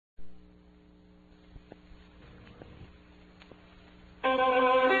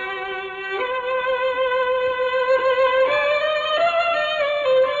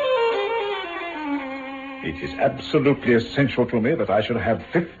It is absolutely essential to me that I should have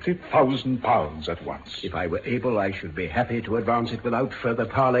 £50,000 at once. If I were able, I should be happy to advance it without further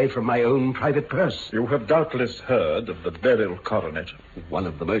parley from my own private purse. You have doubtless heard of the Beryl Coronet. One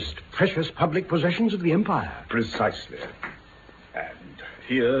of the most precious public possessions of the Empire. Precisely. And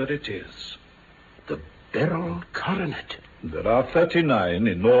here it is. The Beryl Coronet. There are 39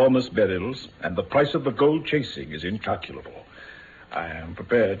 enormous beryls, and the price of the gold chasing is incalculable. I am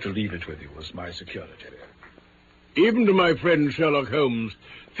prepared to leave it with you as my security. Even to my friend Sherlock Holmes,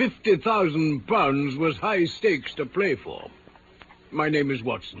 £50,000 was high stakes to play for. My name is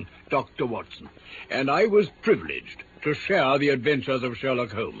Watson, Dr. Watson, and I was privileged to share the adventures of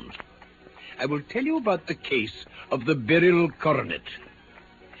Sherlock Holmes. I will tell you about the case of the Beryl Coronet.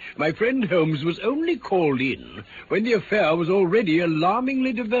 My friend Holmes was only called in when the affair was already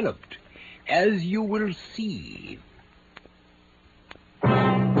alarmingly developed, as you will see.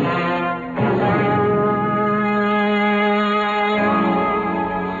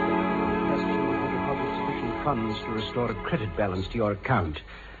 Funds to restore a credit balance to your account.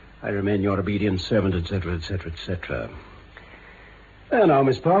 I remain your obedient servant, etc., etc., etc. Now,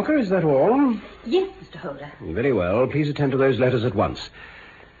 Miss Parker, is that all? Yes, Mr. Holder. Very well. Please attend to those letters at once.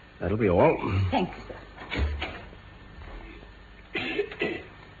 That'll be all. Thank you, sir.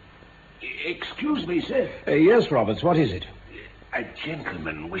 Excuse me, sir. Yes, Roberts, what is it? A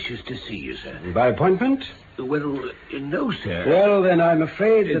gentleman wishes to see you, sir. By appointment? Well, no, sir. Well, then I'm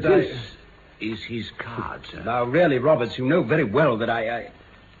afraid that This is his card, sir. Now, really, Roberts, you know very well that I...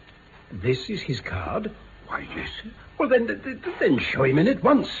 This is his card? Why, yes, sir. Well, then show him in at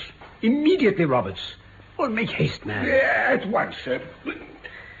once. Immediately, Roberts. Well, make haste, man. At once, sir.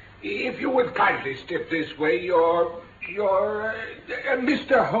 If you would kindly step this way, your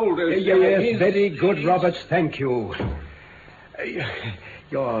Mr. Holder, sir. Yes, very good, Roberts, thank you.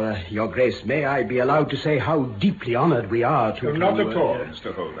 Your Grace, may I be allowed to say how deeply honored we are to... Not at all,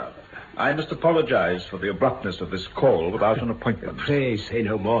 Mr. Holder. I must apologize for the abruptness of this call without an appointment. Pray say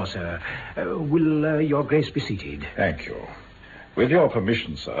no more, sir. Will your Grace be seated? Thank you. With your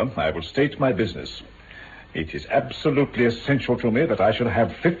permission, sir, I will state my business. It is absolutely essential to me that I should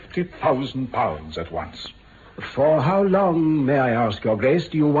have £50,000 at once. For how long, may I ask, your Grace,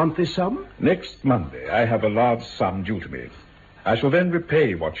 do you want this sum? Next Monday, I have a large sum due to me. I shall then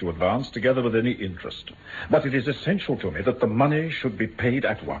repay what you advance, together with any interest. But it is essential to me that the money should be paid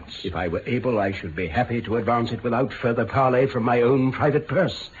at once. If I were able, I should be happy to advance it without further parley from my own private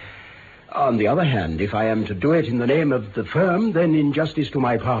purse. On the other hand, if I am to do it in the name of the firm, then in justice to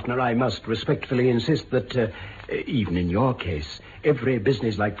my partner, I must respectfully insist that, even in your case, every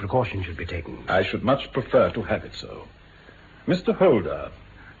businesslike precaution should be taken. I should much prefer to have it so. Mr. Holder,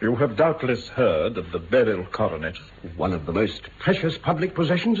 you have doubtless heard of the Beryl Coronet. One of the most precious public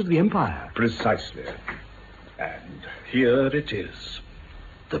possessions of the Empire. Precisely. And here it is.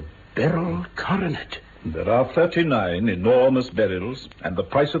 The Beryl Coronet. There are 39 enormous beryls, and the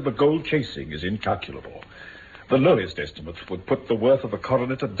price of the gold chasing is incalculable. The lowest estimate would put the worth of the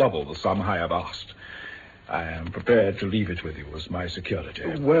coronet at double the sum I have asked. I am prepared to leave it with you as my security.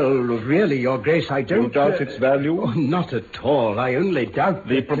 Well, really, Your Grace, I don't... You doubt its value? Oh, not at all. I only doubt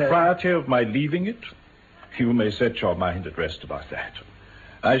the propriety of my leaving it? You may set your mind at rest about that.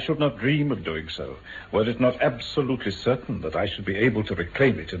 I should not dream of doing so, were it not absolutely certain that I should be able to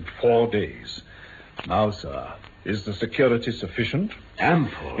reclaim it in 4 days. Now, sir, is the security sufficient?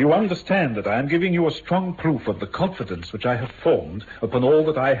 Ample. You understand that I am giving you a strong proof of the confidence which I have formed upon all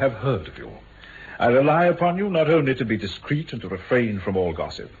that I have heard of you. I rely upon you not only to be discreet and to refrain from all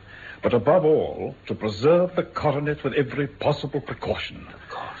gossip, but above all, to preserve the coronet with every possible precaution. Of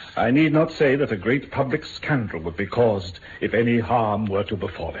course. I need not say that a great public scandal would be caused if any harm were to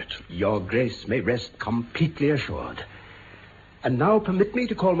befall it. Your Grace may rest completely assured. And now permit me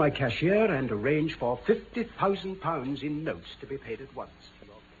to call my cashier and arrange for £50,000 in notes to be paid at once.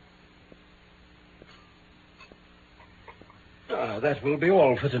 That will be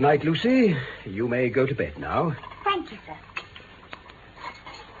all for tonight, Lucy. You may go to bed now. Thank you, sir.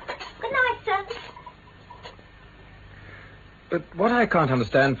 Good night, sir. But what I can't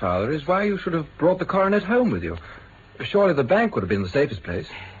understand, Father, is why you should have brought the coronet home with you. Surely the bank would have been the safest place.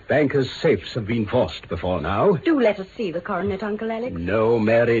 Bankers' safes have been forced before now. Do let us see the coronet, Uncle Alex. No,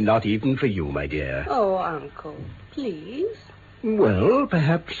 Mary, not even for you, my dear. Oh, Uncle, please. Well,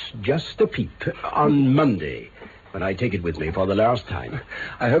 perhaps just a peep on Monday, when I take it with me for the last time.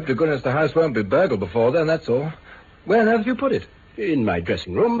 I hope to goodness the house won't be burgled before then, that's all. Where on earth have you put it? In my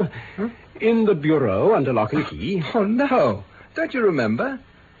dressing room. Huh? In the bureau under lock and key. Oh, no. Don't you remember?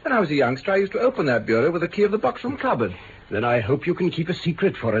 When I was a youngster, I used to open that bureau with the key of the box-room cupboard. Then I hope you can keep a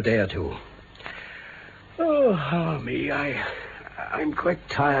secret for a day or two. Oh, Oh, me, I'm quite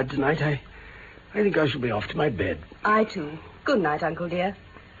tired tonight. I think I shall be off to my bed. I, too. Good night, Uncle dear.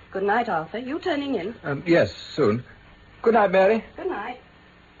 Good night, Arthur. You turning in? Yes, soon. Good night, Mary. Good night.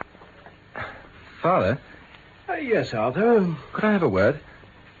 Father, Yes, Arthur. could I have a word?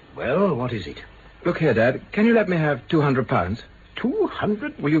 Well, what is it? Look here, Dad. Can you let me have £200?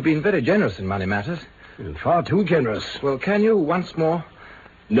 200? Well, you've been very generous in money matters. Far too generous. Well, can you once more?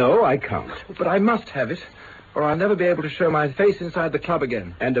 No, I can't. But I must have it, or I'll never be able to show my face inside the club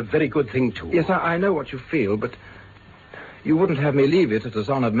again. And a very good thing, too. Yes, I know what you feel, but you wouldn't have me leave it as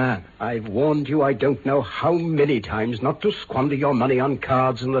honored man. I've warned you I don't know how many times not to squander your money on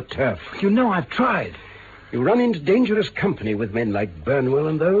cards and the turf. You know I've tried. You run into dangerous company with men like Burnwell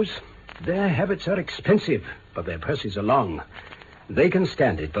and those. Their habits are expensive, but their purses are long. They can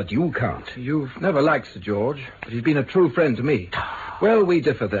stand it, but you can't. You've never liked Sir George, but he's been a true friend to me. Well, we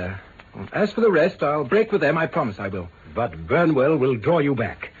differ there. As for the rest, I'll break with them, I promise I will. But Burnwell will draw you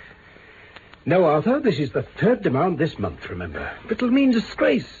back. No, Arthur, this is the third demand this month, remember. But it'll mean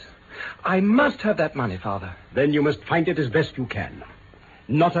disgrace. I must have that money, Father. Then you must find it as best you can.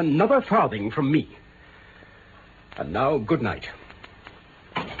 Not another farthing from me. And now, good night.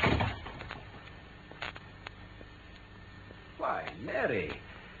 Why, Mary.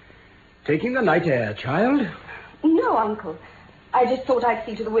 Taking the night air, child? No, Uncle. I just thought I'd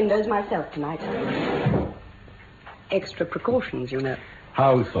see to the windows myself tonight. Extra precautions, you know.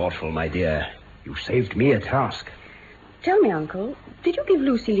 How thoughtful, my dear. You saved me a task. Tell me, Uncle, did you give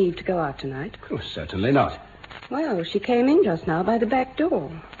Lucy leave to go out tonight? Oh, certainly not. Well, she came in just now by the back door.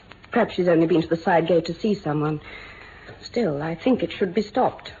 Perhaps she's only been to the side gate to see someone. Still, I think it should be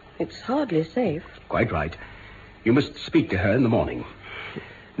stopped. It's hardly safe. Quite right. You must speak to her in the morning.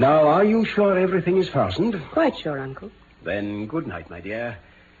 Now, are you sure everything is fastened? Quite sure, Uncle. Then good night, my dear.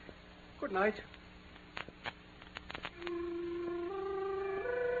 Good night.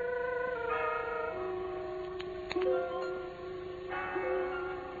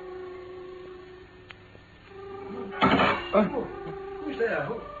 Who's there?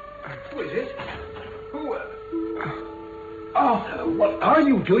 Who is it? Who? Arthur, what are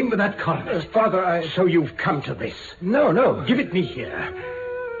you doing with that coronet? Father, So you've come to this. No. Give it me here.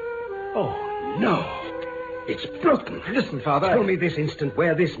 Oh, no. It's broken. Listen, Father. Tell me this instant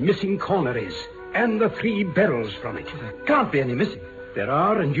where this missing corner is, and the 3 barrels from it. There can't be any missing. There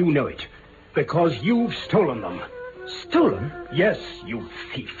are, and you know it, because you've stolen them. Stolen? Yes, you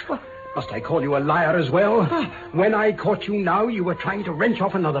thief. Must I call you a liar as well? When I caught you now, you were trying to wrench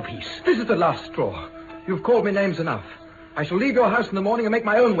off another piece. This is the last straw. You've called me names enough. I shall leave your house in the morning and make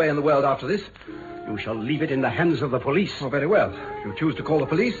my own way in the world after this. You shall leave it in the hands of the police. Oh, very well. If you choose to call the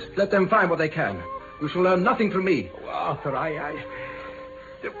police, let them find what they can. You shall learn nothing from me. Oh, Arthur,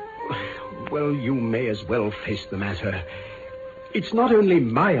 Well, you may as well face the matter. It's not only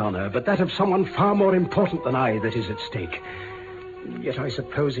my honor, but that of someone far more important than I that is at stake. Yet I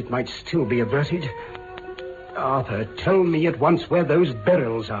suppose it might still be averted. Arthur, tell me at once where those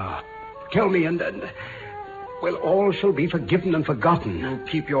Beryls are. Tell me, and well, all shall be forgiven and forgotten. You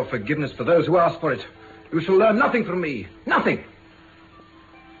keep your forgiveness for those who ask for it. You shall learn nothing from me. Nothing.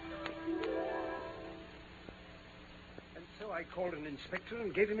 And so I called an inspector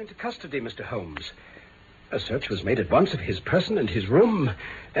and gave him into custody, Mr. Holmes. A search was made at once of his person and his room,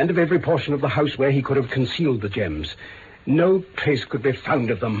 and of every portion of the house where he could have concealed the gems. No trace could be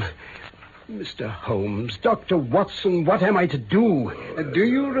found of them. Mr. Holmes, Dr. Watson, what am I to do? Do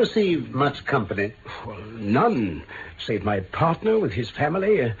you receive much company? Well, none, save my partner with his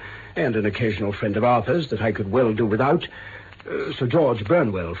family, and an occasional friend of Arthur's that I could well do without. Sir George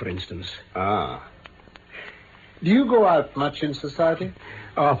Burnwell, for instance. Ah. Do you go out much in society?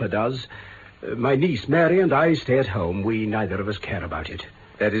 Arthur does. My niece Mary and I stay at home. We neither of us care about it.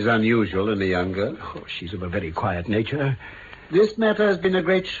 That is unusual in a young girl. Oh, she's of a very quiet nature. This matter has been a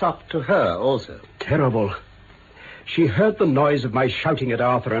great shock to her also. Terrible. She heard the noise of my shouting at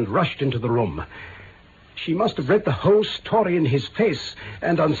Arthur and rushed into the room. She must have read the whole story in his face,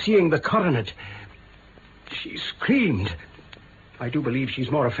 and on seeing the coronet, she screamed. I do believe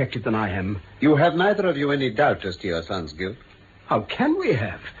she's more affected than I am. You have neither of you any doubt as to your son's guilt? How can we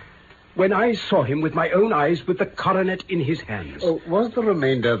have? When I saw him with my own eyes with the coronet in his hands. Oh, was the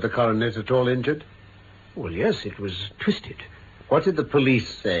remainder of the coronet at all injured? Well, yes, it was twisted. What did the police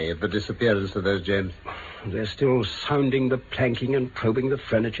say of the disappearance of those gems? They're still sounding the planking and probing the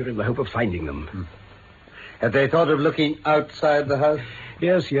furniture in the hope of finding them. Have they thought of looking outside the house?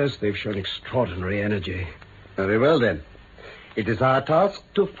 Yes, they've shown extraordinary energy. Very well, then. It is our task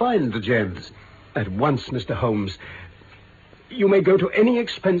to find the gems. At once, Mr. Holmes. You may go to any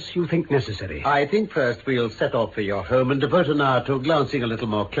expense you think necessary. I think first we'll set off for your home and devote an hour to glancing a little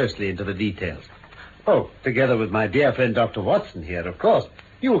more closely into the details. Oh, together with my dear friend Dr. Watson here, of course.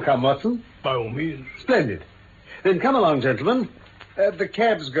 You will come, Watson? By all means. Splendid. Then come along, gentlemen. The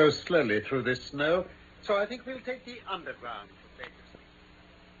cabs go slowly through this snow, so I think we'll take the underground for safety.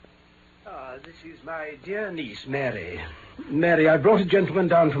 This is my dear niece, Mary. Mary, I brought a gentleman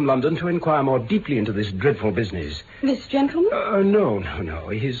down from London to inquire more deeply into this dreadful business. This gentleman? No.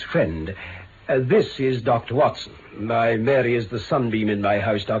 His friend. This is Dr. Watson. My Mary is the sunbeam in my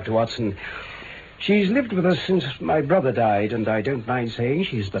house, Dr. Watson. She's lived with us since my brother died, and I don't mind saying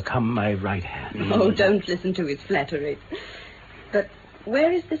she's become my right hand. Oh, don't listen to his flattery. But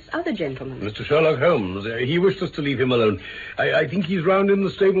where is this other gentleman? Mr. Sherlock Holmes. He wished us to leave him alone. I think he's round in the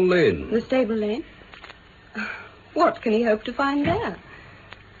stable lane. The stable lane? What can he hope to find there?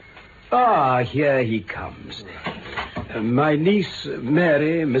 Here he comes. My niece,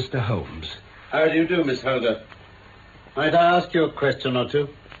 Mary, Mr. Holmes. How do you do, Miss Holder? Might I ask you a question or two?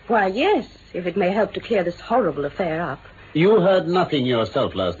 Why, yes, if it may help to clear this horrible affair up. You heard nothing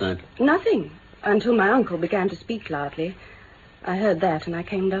yourself last night? Nothing, until my uncle began to speak loudly. I heard that and I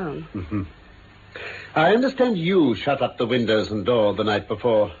came down. Mm-hmm. I understand you shut up the windows and door the night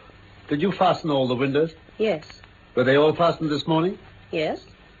before. Did you fasten all the windows? Yes. Were they all fastened this morning? Yes.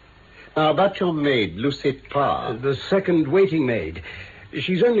 Now, about your maid, Lucy Parr. The second waiting maid.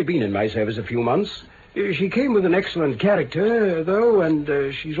 She's only been in my service a few months. She came with an excellent character, though,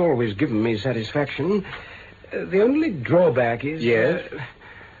 and she's always given me satisfaction. The only drawback is... Yes?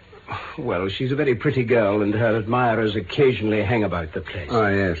 Well, she's a very pretty girl, and her admirers occasionally hang about the place. Oh,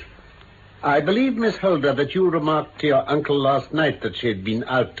 yes. I believe, Miss Holder, that you remarked to your uncle last night that she had been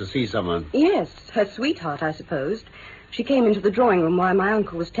out to see someone. Yes, her sweetheart, I supposed. She came into the drawing room while my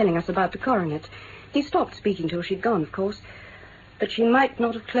uncle was telling us about the coronet. He stopped speaking till she'd gone, of course. But she might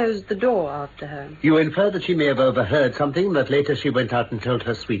not have closed the door after her. You infer that she may have overheard something, that later she went out and told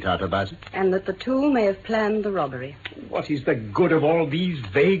her sweetheart about it? And that the two may have planned the robbery. What is the good of all these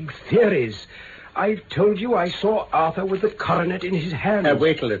vague theories? I've told you I saw Arthur with the coronet in his hand.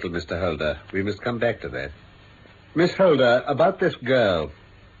 Wait a little, Mr. Holder. We must come back to that. Miss Holder, about this girl.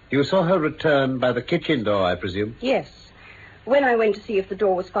 You saw her return by the kitchen door, I presume? Yes. When I went to see if the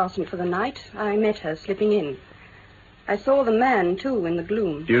door was fastened for the night, I met her slipping in. I saw the man, too, in the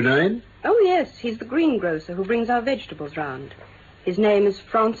gloom. Do you know him? Oh, yes. He's the greengrocer who brings our vegetables round. His name is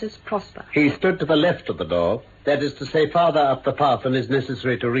Francis Prosper. He stood to the left of the door. That is to say, farther up the path than is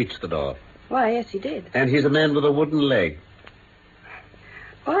necessary to reach the door. Why, yes, he did. And he's a man with a wooden leg.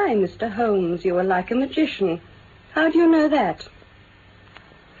 Why, Mr. Holmes, you are like a magician. How do you know that?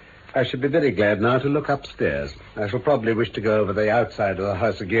 I should be very glad now to look upstairs. I shall probably wish to go over the outside of the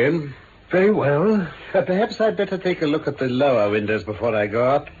house again. Very well. Perhaps I'd better take a look at the lower windows before I go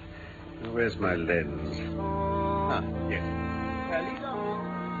up. Where's my lens? Yes. Lead on.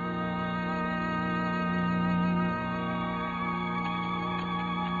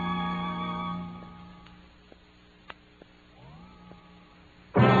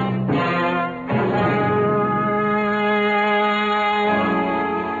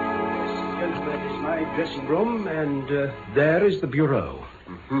 Dressing room, and there is the bureau.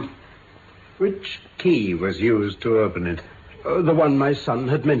 Mm-hmm. Which key was used to open it? The one my son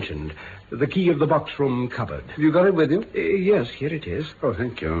had mentioned. The key of the box room cupboard. You got it with you? Yes, here it is. Oh,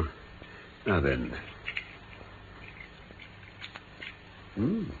 thank you. Now then.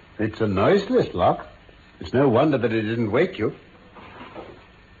 It's a noiseless lock. It's no wonder that it didn't wake you.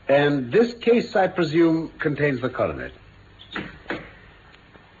 And this case, I presume, contains the coronet.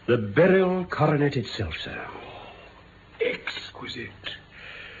 The Beryl coronet itself, sir. Exquisite.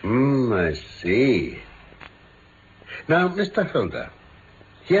 I see. Now, Mr. Holder,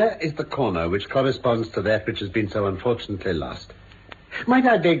 here is the corner which corresponds to that which has been so unfortunately lost. Might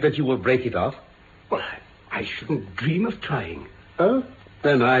I beg that you will break it off? Well, I shouldn't dream of trying. Oh,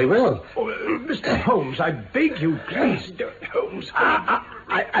 then I will. Oh, Mr. Holmes, I beg you, please. Holmes.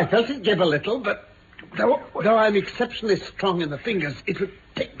 I felt it give a little, but though I'm exceptionally strong in the fingers, it would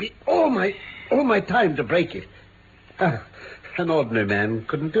take me all my time to break it. An ordinary man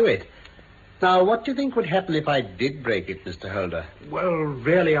couldn't do it. Now, what do you think would happen if I did break it, Mr. Holder? Well,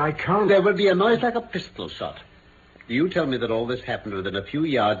 really, I can't. There would be a noise like a pistol shot. You tell me that all this happened within a few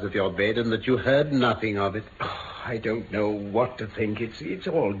yards of your bed and that you heard nothing of it. Oh, I don't know what to think. It's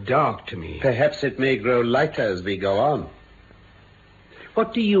all dark to me. Perhaps it may grow lighter as we go on.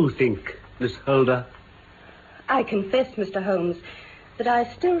 What do you think, Miss Holder? I confess, Mr. Holmes, that I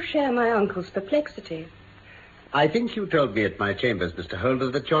still share my uncle's perplexity. I think you told me at my chambers, Mr. Holder,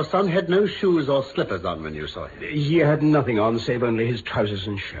 that your son had no shoes or slippers on when you saw him. He had nothing on save only his trousers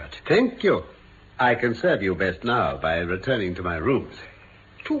and shirt. Thank you. I can serve you best now by returning to my rooms.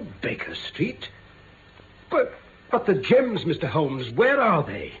 To Baker Street? But the gems, Mr. Holmes, where are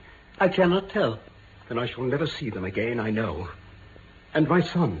they? I cannot tell. Then I shall never see them again, I know. And my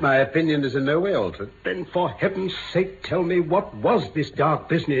son? My opinion is in no way altered. Then for heaven's sake, tell me what was this dark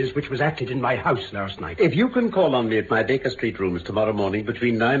business which was acted in my house last night? If you can call on me at my Baker Street rooms tomorrow morning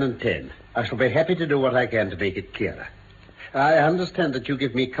between 9 and 10, I shall be happy to do what I can to make it clearer. I understand that you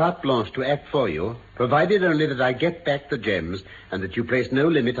give me carte blanche to act for you, provided only that I get back the gems and that you place no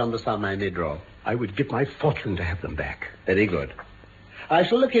limit on the sum I may draw. I would give my fortune to have them back. Very good. I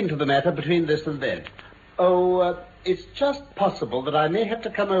shall look into the matter between this and then. It's just possible that I may have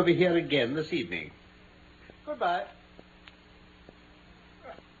to come over here again this evening. Goodbye.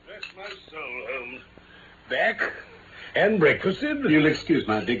 Bless my soul, Holmes. Back and breakfasted. You'll excuse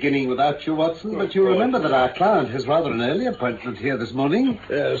my beginning without you, Watson, but you remember that our client has rather an early appointment here this morning.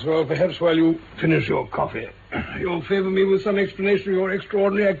 Yes, well, perhaps while you finish your coffee, you'll favor me with some explanation of your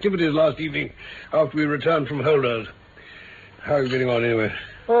extraordinary activities last evening after we returned from Holder's. How are you getting on, anyway?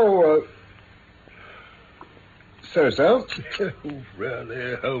 So.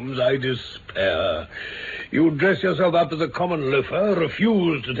 Really, Holmes, I despair. You dress yourself up as a common loafer,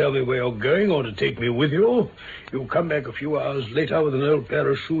 refuse to tell me where you're going or to take me with you. You come back a few hours later with an old pair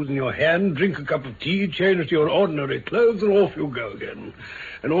of shoes in your hand, drink a cup of tea, change to your ordinary clothes, and off you go again.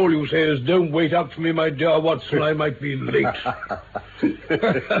 And all you say is, don't wait up for me, my dear Watson, I might be late.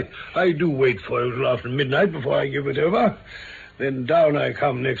 I do wait for you till after midnight before I give it over. Then down I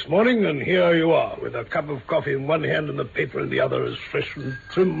come next morning, and here you are, with a cup of coffee in one hand and the paper in the other, as fresh and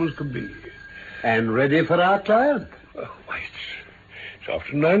trim as could be. And ready for our client? Oh, why, it's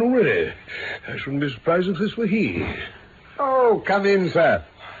after 9 already. I shouldn't be surprised if this were he. Oh, come in, sir.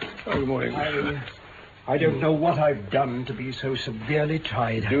 Oh, good morning. I don't know what I've done to be so severely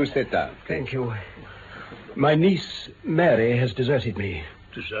tried. Do sit down. Thank you. My niece, Mary, has deserted me.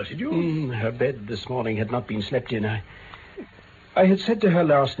 Deserted you? Her bed this morning had not been slept in. I had said to her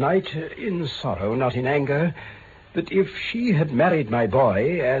last night, in sorrow, not in anger, that if she had married my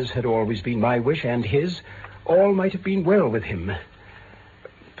boy, as had always been my wish and his, all might have been well with him.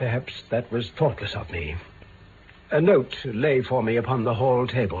 Perhaps that was thoughtless of me. A note lay for me upon the hall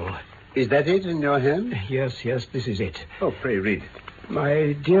table. Is that it in your hand? Yes, this is it. Oh, pray read it.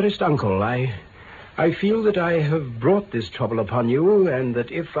 My dearest uncle, I feel that I have brought this trouble upon you, and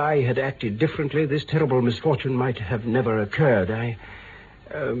that if I had acted differently, this terrible misfortune might have never occurred.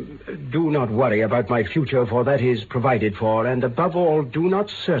 Do not worry about my future, for that is provided for, and above all, do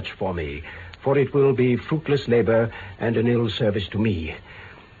not search for me, for it will be fruitless labor and an ill service to me.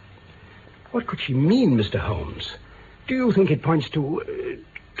 What could she mean, Mr. Holmes? Do you think it points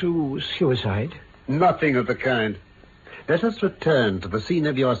to suicide? Nothing of the kind. Let us return to the scene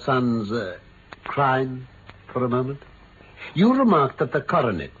of your son's crime for a moment. You remarked that the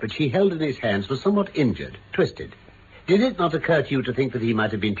coronet which he held in his hands was somewhat injured, twisted. Did it not occur to you to think that he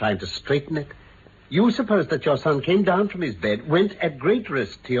might have been trying to straighten it? You suppose that your son came down from his bed, went at great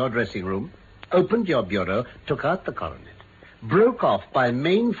risk to your dressing room, opened your bureau, took out the coronet, broke off by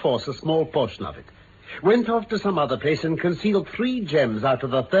main force a small portion of it, went off to some other place and concealed 3 gems out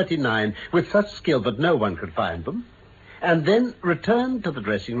of the 39 with such skill that no one could find them, and then returned to the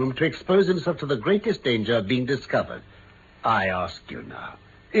dressing room to expose himself to the greatest danger of being discovered. I ask you now,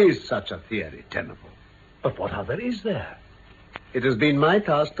 is such a theory tenable? But what other is there? It has been my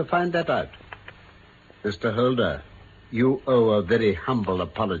task to find that out. Mr. Holder, you owe a very humble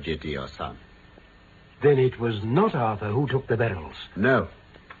apology to your son. Then it was not Arthur who took the Beryls? No.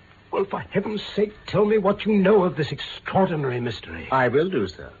 Well, for heaven's sake, tell me what you know of this extraordinary mystery. I will do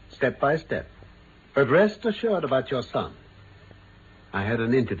so, step by step. But rest assured about your son. I had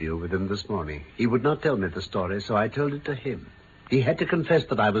an interview with him this morning. He would not tell me the story, so I told it to him. He had to confess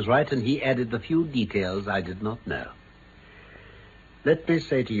that I was right, and he added the few details I did not know. Let me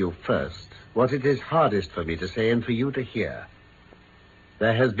say to you first what it is hardest for me to say and for you to hear.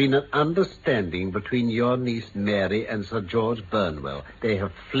 There has been an understanding between your niece Mary and Sir George Burnwell. They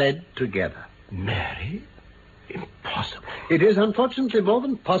have fled together. Mary? Impossible. It is unfortunately more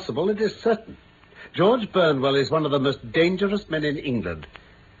than possible. It is certain. George Burnwell is one of the most dangerous men in England.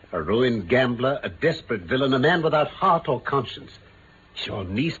 A ruined gambler, a desperate villain, a man without heart or conscience. Your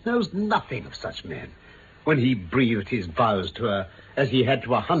niece knows nothing of such men. When he breathed his vows to her, as he had to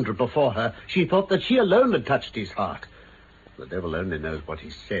 100 before her, she thought that she alone had touched his heart. The devil only knows what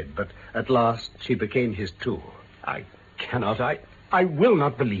he said, but at last she became his tool. I cannot. I will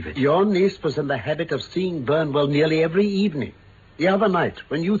not believe it. Your niece was in the habit of seeing Burnwell nearly every evening. The other night,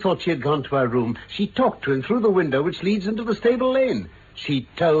 when you thought she had gone to her room, she talked to him through the window which leads into the stable lane. She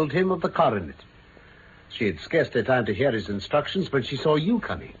told him of the coronet. She had scarcely time to hear his instructions when she saw you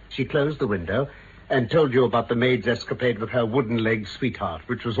coming. She closed the window and told you about the maid's escapade with her wooden-legged sweetheart,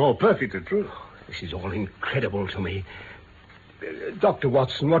 which was all perfectly true. This is all incredible to me. Dr.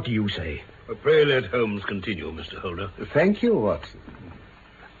 Watson, what do you say? Pray let Holmes continue, Mr. Holder. Thank you, Watson.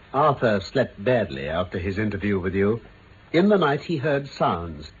 Arthur slept badly after his interview with you. In the night, he heard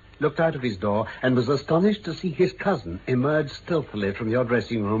sounds, looked out of his door, and was astonished to see his cousin emerge stealthily from your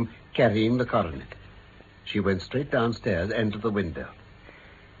dressing room carrying the coronet. She went straight downstairs and to the window.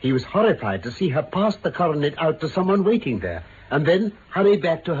 He was horrified to see her pass the coronet out to someone waiting there, and then hurry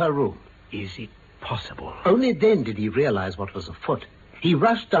back to her room. Is it possible? Only then did he realize what was afoot. He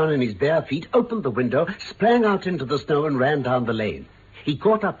rushed down in his bare feet, opened the window, sprang out into the snow, and ran down the lane. He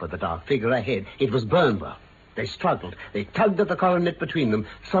caught up with the dark figure ahead. It was Burnwell. They struggled. They tugged at the coronet between them.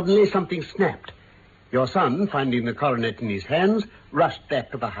 Suddenly, something snapped. Your son, finding the coronet in his hands, rushed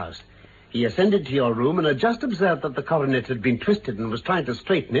back to the house. He ascended to your room and had just observed that the coronet had been twisted and was trying to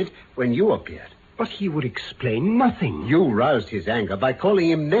straighten it when you appeared. But he would explain nothing. You roused his anger by calling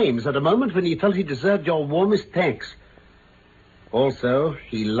him names at a moment when he felt he deserved your warmest thanks. Also,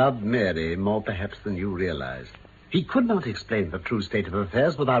 he loved Mary more perhaps than you realized. He could not explain the true state of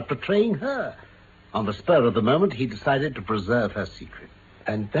affairs without betraying her. On the spur of the moment, he decided to preserve her secret.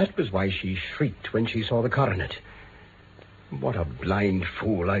 And that was why she shrieked when she saw the coronet. What a blind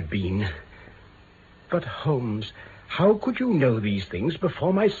fool I've been. But, Holmes, how could you know these things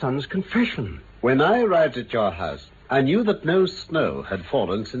before my son's confession? When I arrived at your house, I knew that no snow had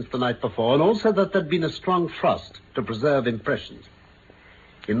fallen since the night before, and also that there'd been a strong frost to preserve impressions.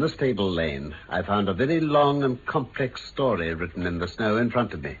 In the stable lane, I found a very long and complex story written in the snow in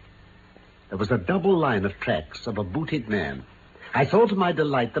front of me. There was a double line of tracks of a booted man. I saw to my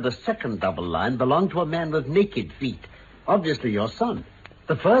delight that a second double line belonged to a man with naked feet, obviously your son.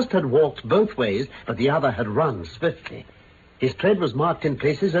 The first had walked both ways, but the other had run swiftly. His tread was marked in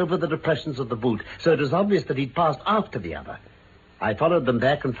places over the depressions of the boot, so it was obvious that he'd passed after the other. I followed them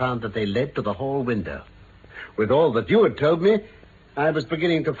back and found that they led to the hall window. With all that you had told me, I was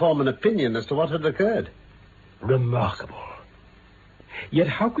beginning to form an opinion as to what had occurred. Remarkable. Yet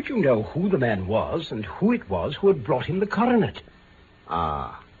how could you know who the man was and who it was who had brought him the coronet?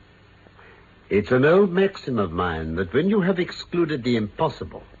 Ah. It's an old maxim of mine that when you have excluded the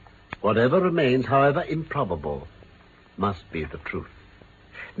impossible, whatever remains, however improbable, must be the truth.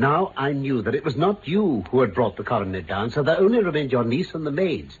 Now I knew that it was not you who had brought the coronet down, so there only remained your niece and the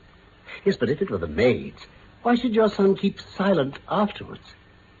maids. Yes, but if it were the maids, why should your son keep silent afterwards?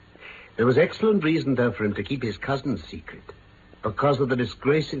 There was excellent reason, though, for him to keep his cousin's secret, because of the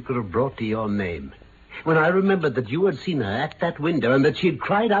disgrace it could have brought to your name. When I remembered that you had seen her at that window and that she had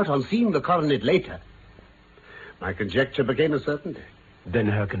cried out on seeing the coronet later, my conjecture became a certainty. Then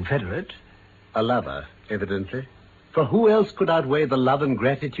her confederate? A lover, evidently. For who else could outweigh the love and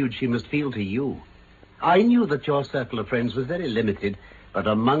gratitude she must feel to you? I knew that your circle of friends was very limited, but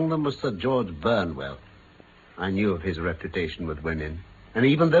among them was Sir George Burnwell. I knew of his reputation with women, and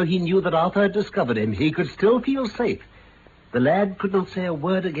even though he knew that Arthur had discovered him, he could still feel safe. The lad could not say a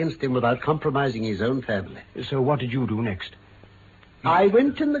word against him without compromising his own family. So what did you do next? I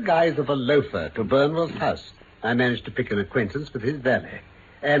went in the guise of a loafer to Burnwell's house. I managed to pick an acquaintance with his valet,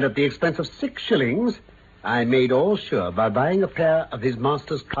 and at the expense of 6 shillings, I made all sure by buying a pair of his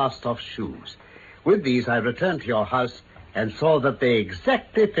master's cast-off shoes. With these, I returned to your house and saw that they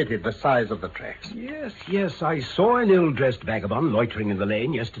exactly fitted the size of the tracks. Yes, I saw an ill-dressed vagabond loitering in the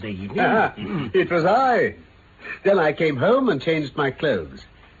lane yesterday evening. It was I. Then I came home and changed my clothes.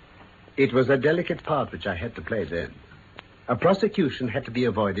 It was a delicate part which I had to play then. A prosecution had to be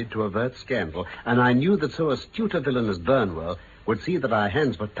avoided to avert scandal, and I knew that so astute a villain as Burnwell would see that our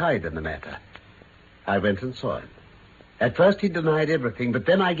hands were tied in the matter. I went and saw him. At first he denied everything, but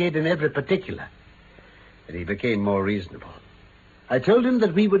then I gave him every particular, and he became more reasonable. I told him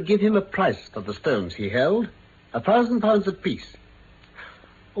that we would give him a price for the stones he held, £1,000 apiece.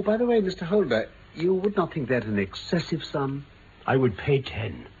 Oh, by the way, Mr. Holder, you would not think that an excessive sum? I would pay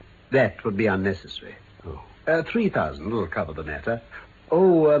 10. That would be unnecessary. Oh. 3,000 will cover the matter.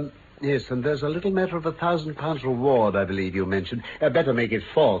 Yes, and there's a little matter of £1,000 reward, I believe you mentioned. Better make it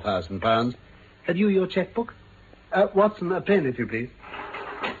 £4,000. Have you your checkbook? Watson, a pen, if you please.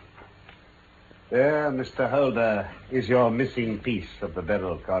 There, Mr. Holder, is your missing piece of the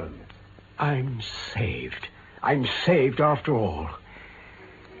Beryl coronet. I'm saved. I'm saved after all.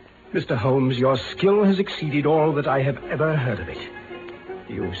 Mr. Holmes, your skill has exceeded all that I have ever heard of it.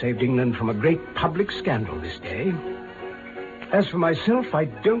 You saved England from a great public scandal this day. As for myself, I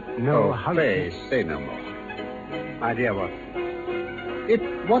don't know how... Please, say no more. My dear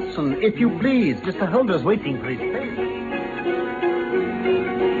Watson. Watson, if you please. Mr. Holder's waiting for his pay.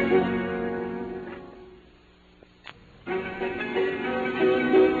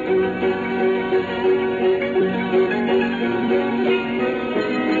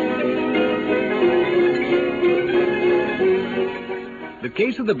 The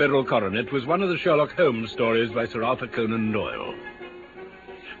Case of the Beryl Coronet was one of the Sherlock Holmes stories by Sir Arthur Conan Doyle.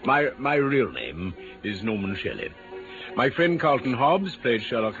 My real name is Norman Shelley. My friend Carlton Hobbs played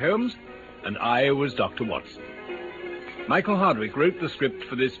Sherlock Holmes, and I was Dr. Watson. Michael Hardwick wrote the script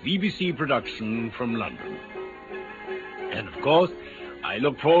for this BBC production from London. And, of course, I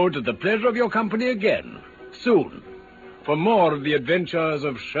look forward to the pleasure of your company again, soon, for more of the adventures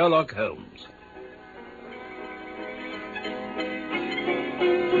of Sherlock Holmes.